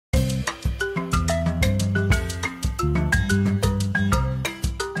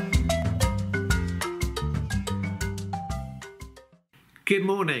Good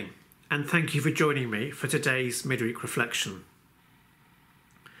morning, and thank you for joining me for today's midweek reflection.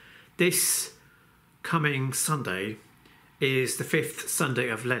 This coming Sunday is the fifth Sunday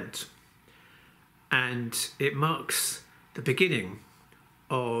of Lent, and it marks the beginning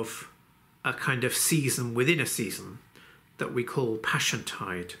of a kind of season within a season that we call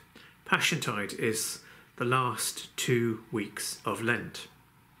Passiontide. Passiontide is the last 2 weeks of Lent.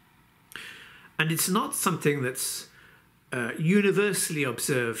 And it's not something that's universally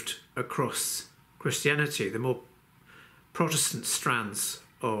observed across Christianity. The more Protestant strands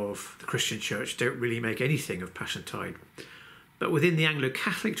of the Christian church don't really make anything of Passiontide. But within the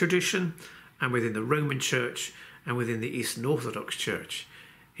Anglo-Catholic tradition and within the Roman Church and within the Eastern Orthodox Church,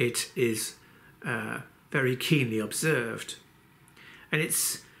 it is very keenly observed. And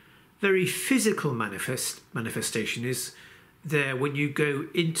its very physical manifestation is there when you go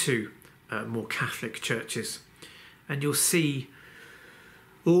into more Catholic churches, and you'll see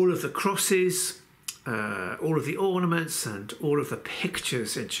all of the crosses, all of the ornaments and all of the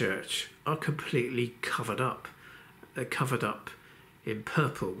pictures in church are completely covered up. They're covered up in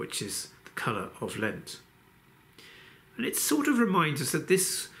purple, which is the colour of Lent. And it sort of reminds us that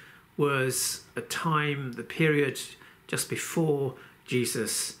this was a time, the period just before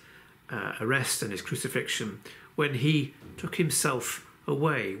Jesus' arrest and his crucifixion, when he took himself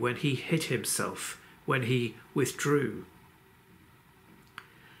away, when he hid himself, when he withdrew.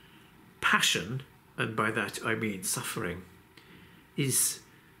 Passion, and by that I mean suffering, is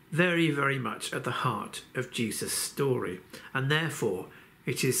very, very much at the heart of Jesus' story, and therefore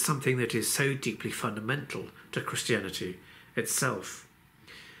it is something that is so deeply fundamental to Christianity itself.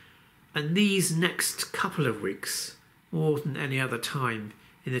 And these next couple of weeks, more than any other time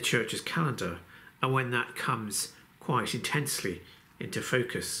in the church's calendar, are when that comes quite intensely into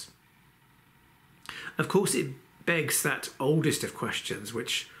focus. Of course, it begs that oldest of questions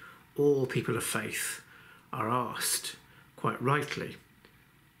which all people of faith are asked, quite rightly.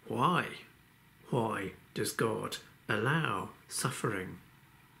 Why? Why does God allow suffering?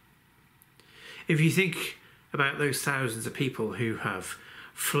 If you think about those thousands of people who have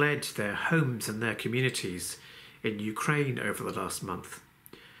fled their homes and their communities in Ukraine over the last month,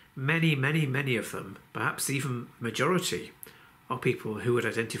 many of them, perhaps even majority, are people who would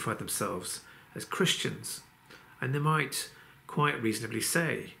identify themselves as Christians, and they might quite reasonably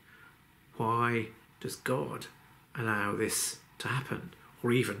say, why does God allow this to happen?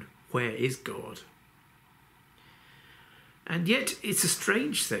 Or even, where is God? And yet it's a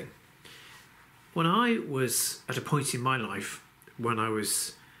strange thing. When I was at a point in my life when I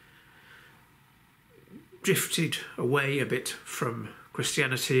was drifted away a bit from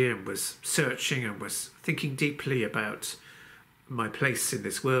Christianity and was searching and was thinking deeply about my place in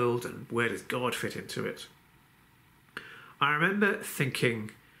this world and where does God fit into it, I remember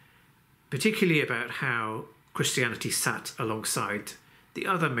thinking particularly about how Christianity sat alongside the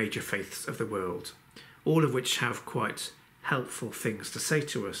other major faiths of the world, all of which have quite helpful things to say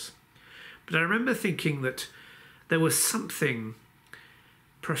to us. But I remember thinking that there was something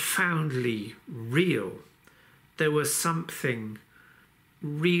profoundly real. There was something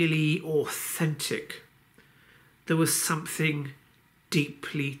really authentic. There was something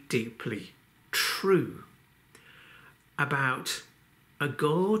deeply, deeply true about a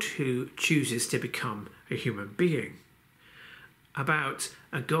God who chooses to become a human being, about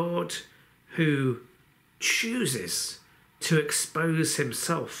a God who chooses to expose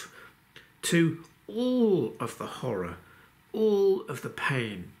himself to all of the horror, all of the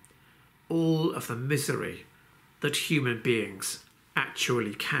pain, all of the misery that human beings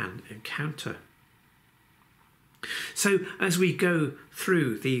actually can encounter. So as we go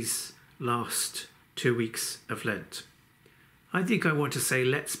through these last 2 weeks of Lent, I think I want to say,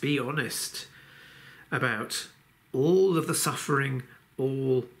 let's be honest about all of the suffering,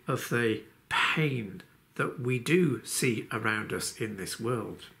 all of the pain that we do see around us in this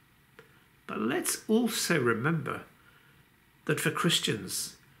world. But let's also remember that for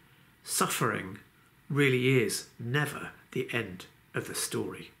Christians, suffering really is never the end of the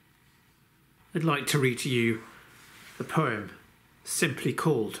story. I'd like to read to you the poem simply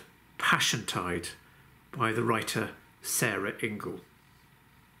called Passiontide by the writer Sarah Ingle.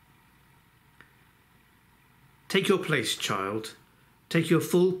 Take your place, child. Take your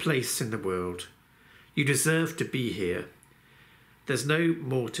full place in the world. You deserve to be here. There's no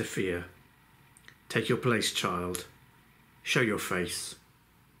more to fear. Take your place, child. Show your face.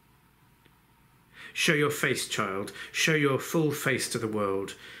 Show your face, child. Show your full face to the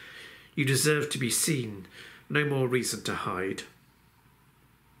world. You deserve to be seen. No more reason to hide.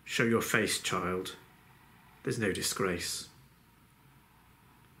 Show your face, child. There's no disgrace.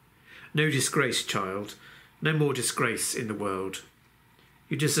 No disgrace, child. No more disgrace in the world.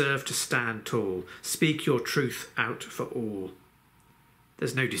 You deserve to stand tall. Speak your truth out for all.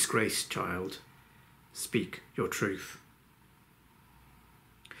 There's no disgrace, child. Speak your truth.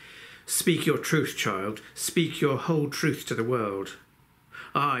 Speak your truth, child. Speak your whole truth to the world.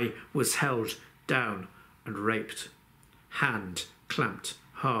 I was held down and raped. Hand clamped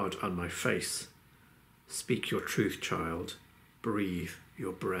hard on my face. Speak your truth, child. Breathe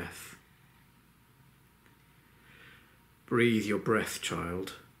your breath. Breathe your breath,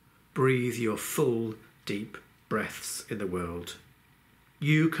 child. Breathe your full, deep breaths in the world.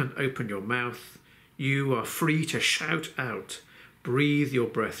 You can open your mouth. You are free to shout out. Breathe your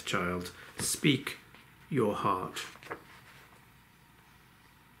breath, child. Speak your heart.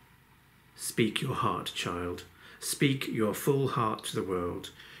 Speak your heart, child. Speak your full heart to the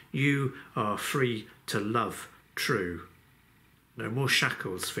world. You are free to love true. No more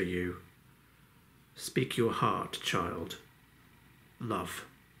shackles for you. Speak your heart, child. Love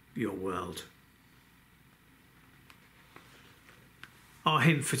your world. Our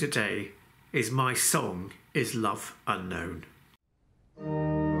hymn for today is My Song is Love Unknown.